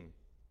thing.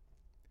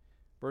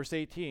 Verse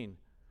 18,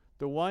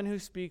 the one who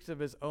speaks of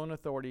his own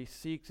authority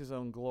seeks his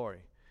own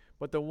glory.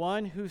 But the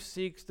one who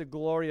seeks the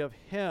glory of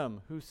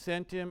him who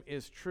sent him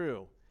is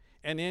true,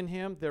 and in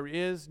him there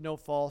is no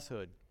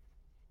falsehood.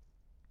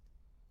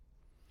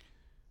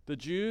 The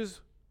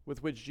Jews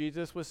with which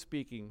Jesus was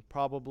speaking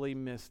probably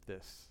missed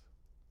this.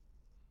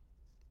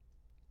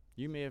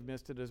 You may have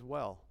missed it as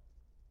well.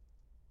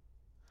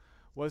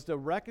 Was the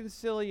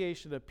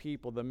reconciliation of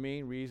people the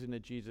main reason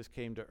that Jesus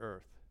came to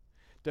earth?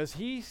 Does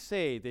he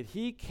say that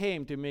he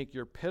came to make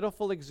your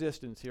pitiful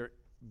existence here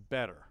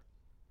better?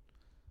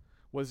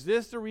 Was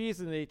this the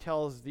reason that he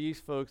tells these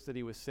folks that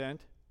he was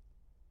sent?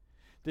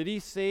 Did he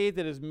say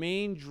that his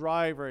main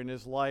driver in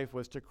his life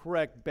was to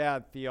correct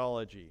bad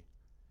theology,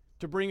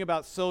 to bring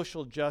about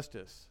social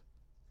justice,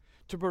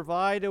 to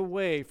provide a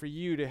way for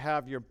you to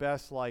have your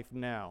best life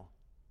now?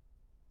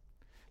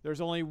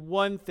 There's only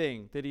one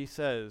thing that he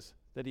says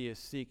that he is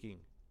seeking,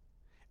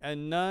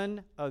 and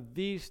none of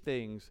these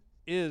things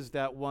is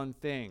that one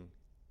thing.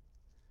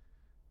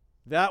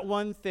 That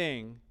one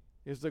thing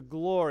is the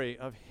glory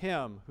of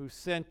him who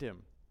sent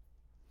him.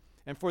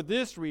 And for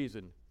this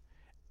reason,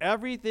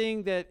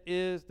 everything that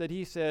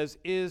he says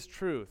is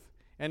truth,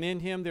 and in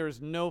him there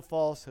is no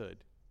falsehood,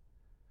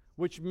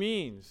 which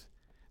means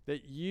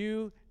that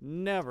you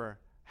never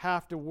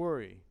have to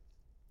worry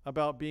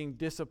about being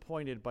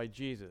disappointed by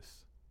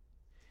Jesus.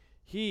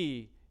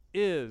 He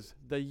is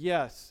the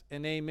yes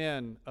and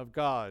amen of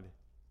God.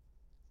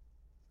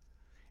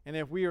 And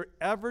if we are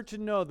ever to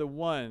know the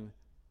one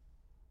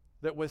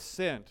that was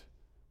sent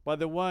by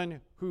the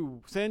one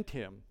who sent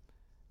him,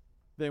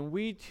 then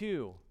we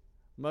too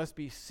must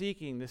be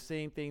seeking the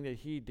same thing that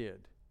he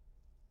did,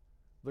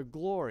 the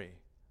glory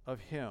of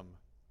him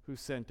who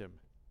sent him.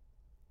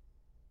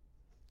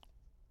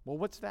 Well,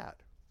 what's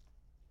that?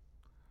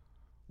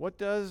 What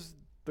does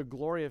the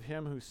glory of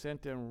him who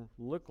sent him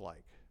look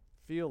like,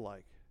 feel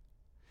like?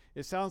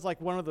 It sounds like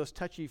one of those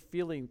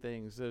touchy-feeling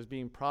things that is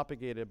being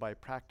propagated by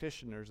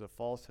practitioners of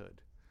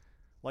falsehood,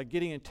 like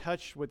getting in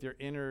touch with your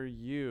inner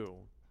you,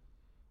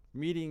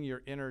 meeting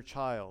your inner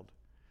child,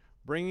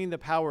 bringing the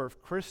power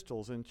of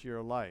crystals into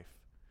your life,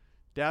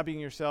 dabbing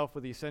yourself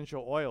with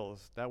essential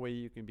oils, that way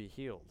you can be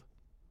healed.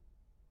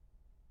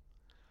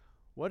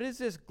 What is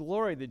this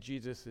glory that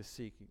Jesus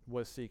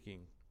was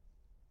seeking?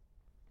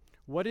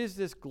 What is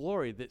this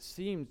glory that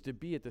seems to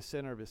be at the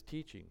center of his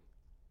teaching?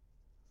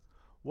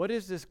 What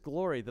is this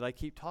glory that I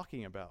keep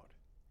talking about?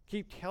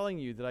 Keep telling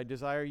you that I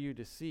desire you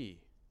to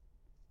see?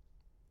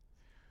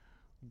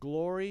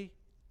 Glory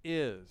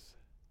is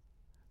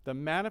the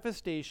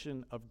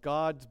manifestation of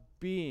God's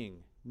being,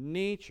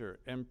 nature,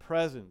 and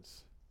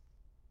presence,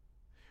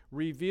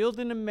 revealed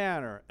in a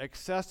manner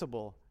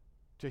accessible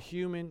to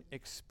human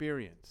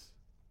experience.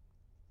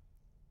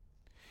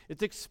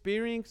 It's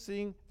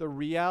experiencing the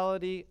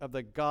reality of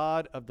the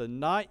God of the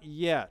not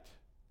yet,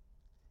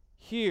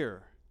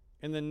 here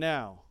in the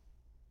now.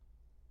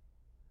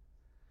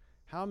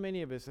 How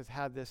many of us has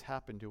had this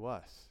happen to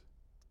us?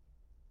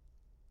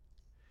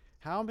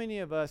 How many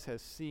of us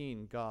has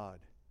seen God,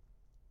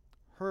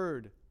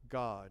 heard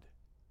God,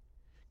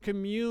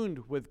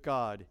 communed with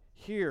God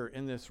here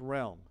in this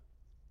realm?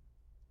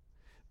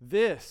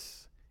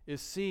 This is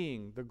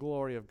seeing the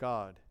glory of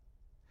God.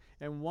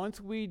 And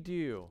once we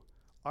do,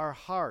 our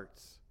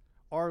hearts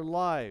our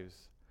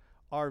lives,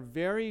 our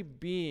very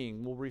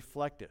being will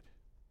reflect it.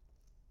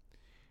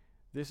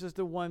 This is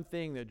the one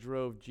thing that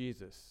drove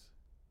Jesus.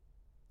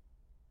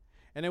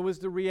 And it was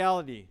the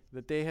reality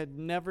that they had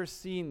never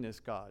seen this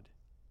God,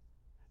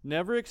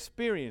 never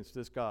experienced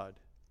this God,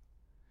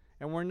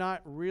 and were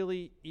not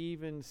really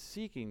even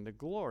seeking the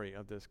glory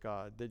of this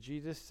God that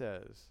Jesus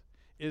says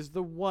is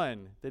the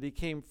one that he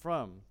came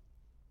from,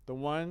 the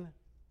one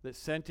that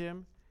sent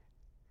him,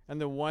 and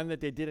the one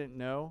that they didn't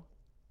know.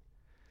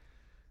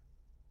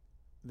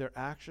 Their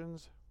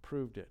actions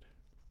proved it.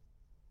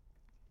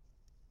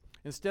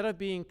 Instead of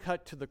being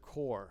cut to the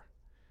core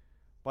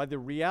by the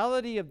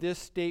reality of this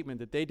statement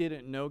that they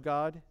didn't know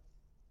God,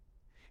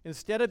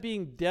 instead of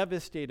being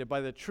devastated by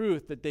the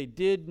truth that they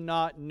did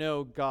not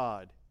know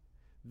God,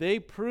 they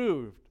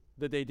proved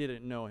that they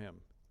didn't know him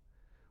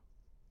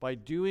by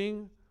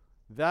doing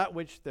that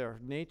which their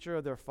nature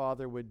of their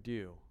father would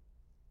do.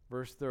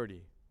 Verse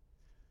 30.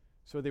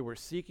 So they were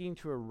seeking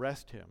to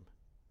arrest him,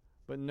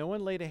 but no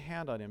one laid a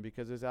hand on him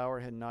because his hour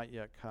had not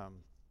yet come.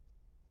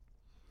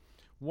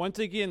 Once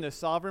again, the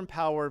sovereign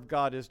power of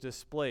God is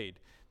displayed.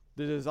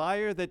 The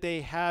desire that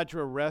they had to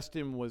arrest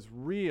him was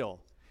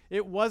real.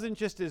 It wasn't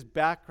just this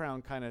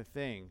background kind of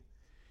thing.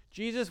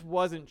 Jesus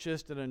wasn't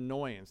just an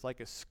annoyance, like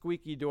a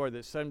squeaky door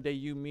that someday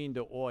you mean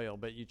to oil,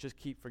 but you just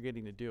keep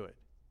forgetting to do it.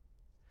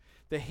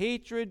 The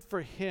hatred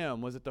for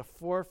him was at the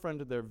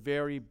forefront of their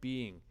very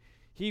being.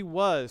 He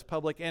was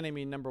public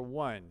enemy number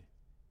one.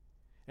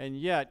 And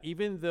yet,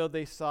 even though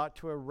they sought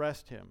to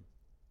arrest him,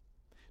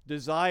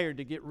 desired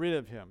to get rid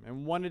of him,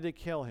 and wanted to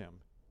kill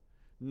him,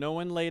 no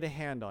one laid a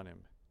hand on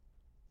him.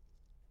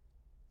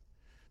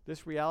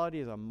 This reality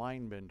is a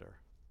mind bender.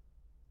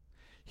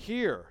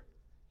 Here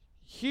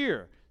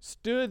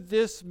stood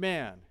this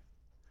man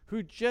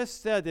who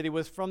just said that he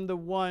was from the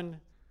one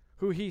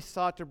who he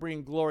sought to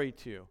bring glory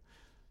to.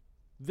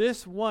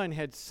 This one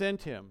had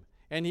sent him,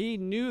 and he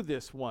knew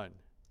this one.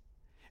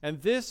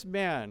 And this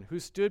man who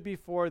stood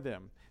before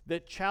them,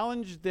 that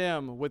challenged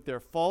them with their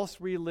false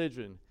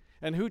religion,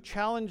 and who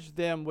challenged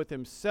them with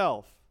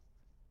himself,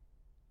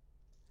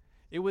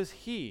 it was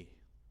he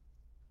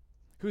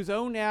whose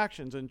own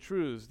actions and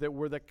truths that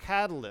were the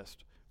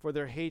catalyst for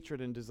their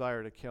hatred and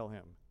desire to kill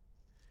him.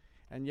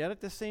 And yet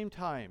at the same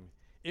time,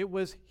 it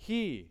was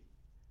he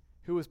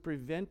who was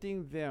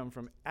preventing them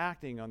from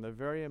acting on the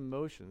very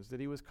emotions that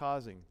he was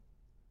causing.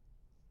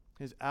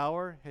 His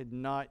hour had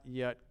not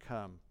yet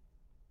come.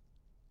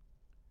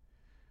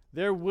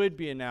 There would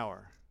be an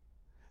hour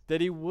that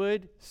he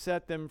would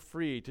set them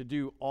free to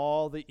do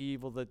all the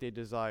evil that they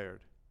desired.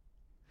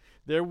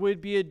 There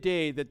would be a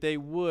day that they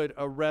would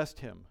arrest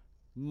him,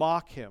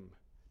 mock him,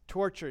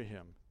 torture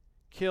him,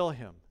 kill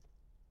him.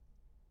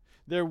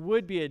 There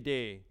would be a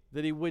day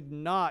that he would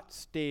not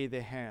stay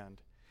the hand,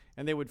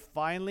 and they would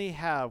finally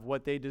have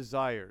what they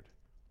desired.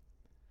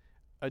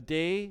 A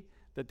day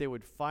that they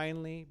would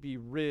finally be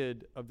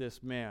rid of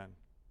this man.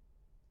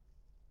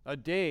 A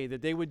day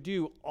that they would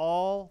do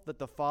all that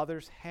the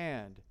Father's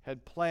hand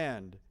had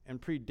planned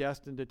and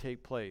predestined to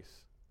take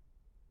place.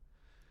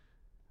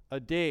 A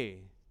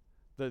day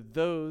that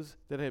those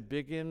that had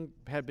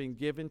been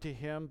given to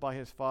him by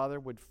his Father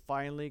would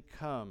finally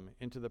come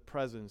into the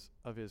presence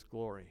of his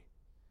glory,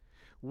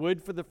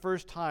 would for the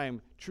first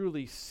time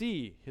truly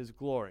see his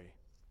glory.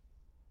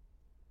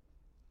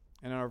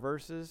 And our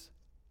verses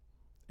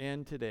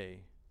end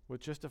today with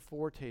just a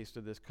foretaste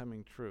of this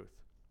coming truth.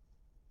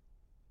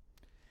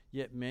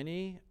 Yet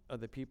many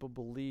of the people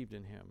believed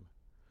in him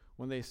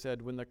when they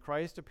said, when the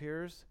Christ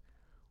appears,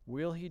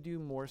 will he do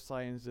more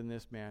signs than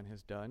this man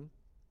has done?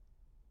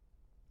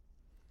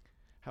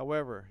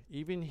 However,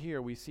 even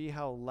here we see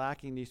how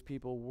lacking these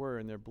people were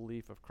in their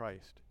belief of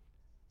Christ.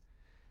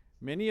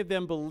 Many of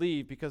them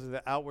believed because of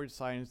the outward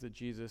signs that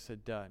Jesus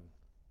had done.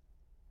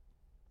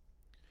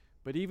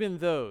 But even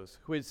those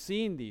who had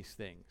seen these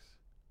things,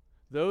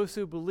 those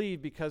who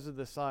believed because of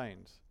the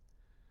signs,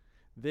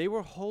 they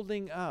were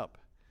holding up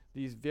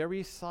these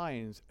very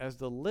signs as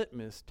the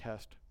litmus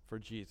test for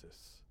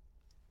Jesus.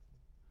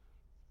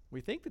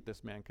 We think that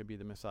this man could be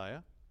the Messiah.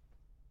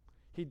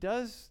 He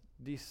does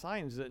these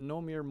signs that no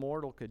mere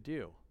mortal could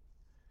do.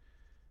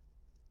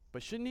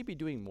 But shouldn't he be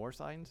doing more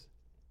signs?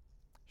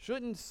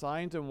 Shouldn't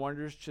signs and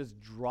wonders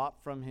just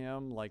drop from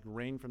him like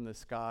rain from the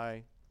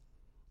sky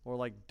or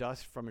like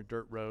dust from a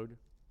dirt road?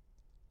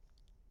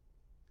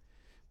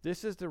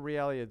 This is the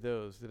reality of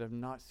those that have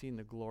not seen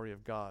the glory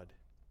of God.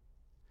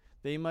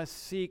 They must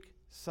seek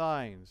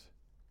signs,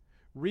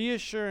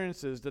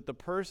 reassurances that the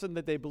person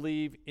that they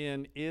believe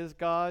in is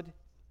God,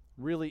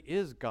 really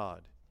is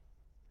God.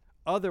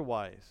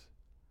 Otherwise,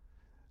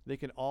 they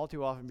can all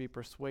too often be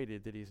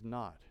persuaded that he's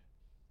not.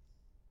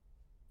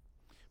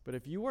 But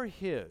if you are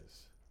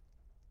his,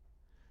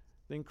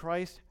 then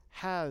Christ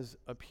has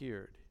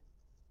appeared,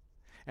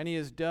 and he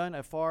has done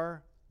a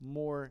far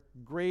more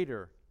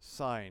greater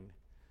sign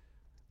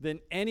than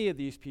any of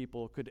these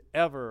people could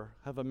ever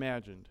have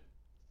imagined.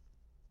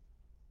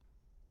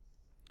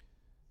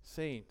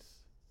 Saints,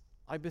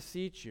 I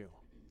beseech you,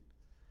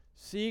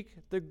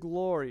 seek the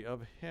glory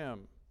of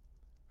him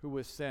who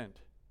was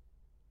sent.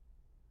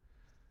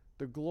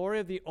 the glory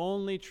of the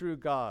only true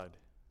God.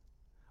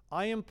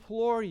 I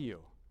implore you,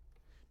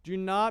 do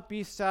not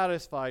be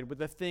satisfied with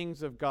the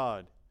things of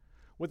God,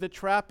 with the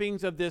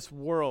trappings of this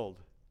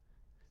world.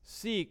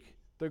 Seek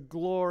the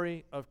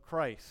glory of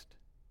Christ.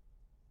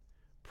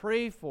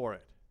 Pray for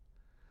it,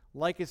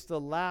 like it's the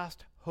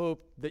last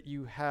hope that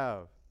you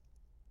have.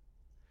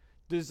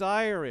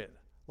 Desire it,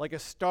 like a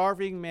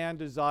starving man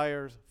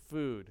desires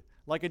food,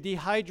 like a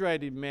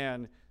dehydrated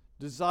man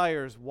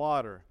desires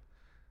water,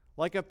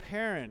 like a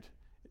parent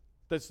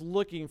that's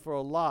looking for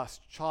a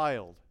lost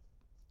child.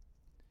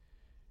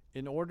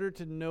 In order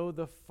to know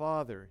the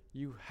Father,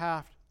 you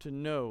have to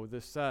know the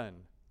Son.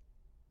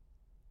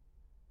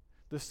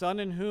 The Son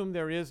in whom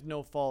there is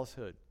no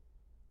falsehood.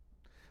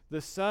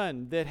 The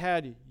Son that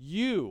had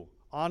you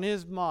on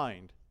his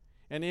mind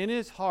and in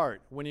his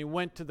heart when he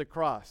went to the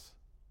cross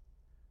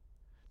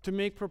to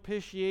make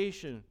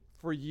propitiation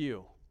for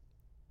you,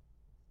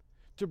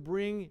 to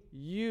bring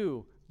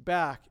you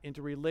back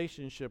into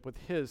relationship with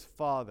his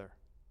Father,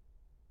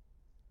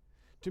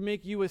 to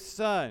make you a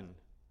son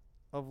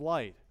of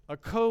light, a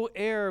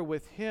co-heir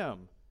with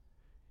him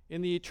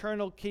in the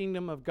eternal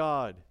kingdom of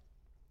God,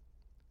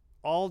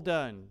 all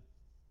done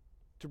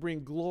to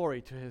bring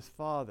glory to his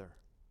Father,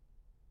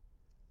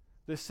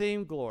 the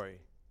same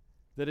glory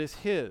that is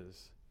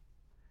his,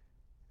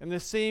 and the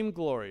same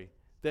glory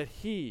that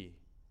he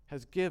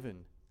has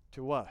given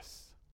to us.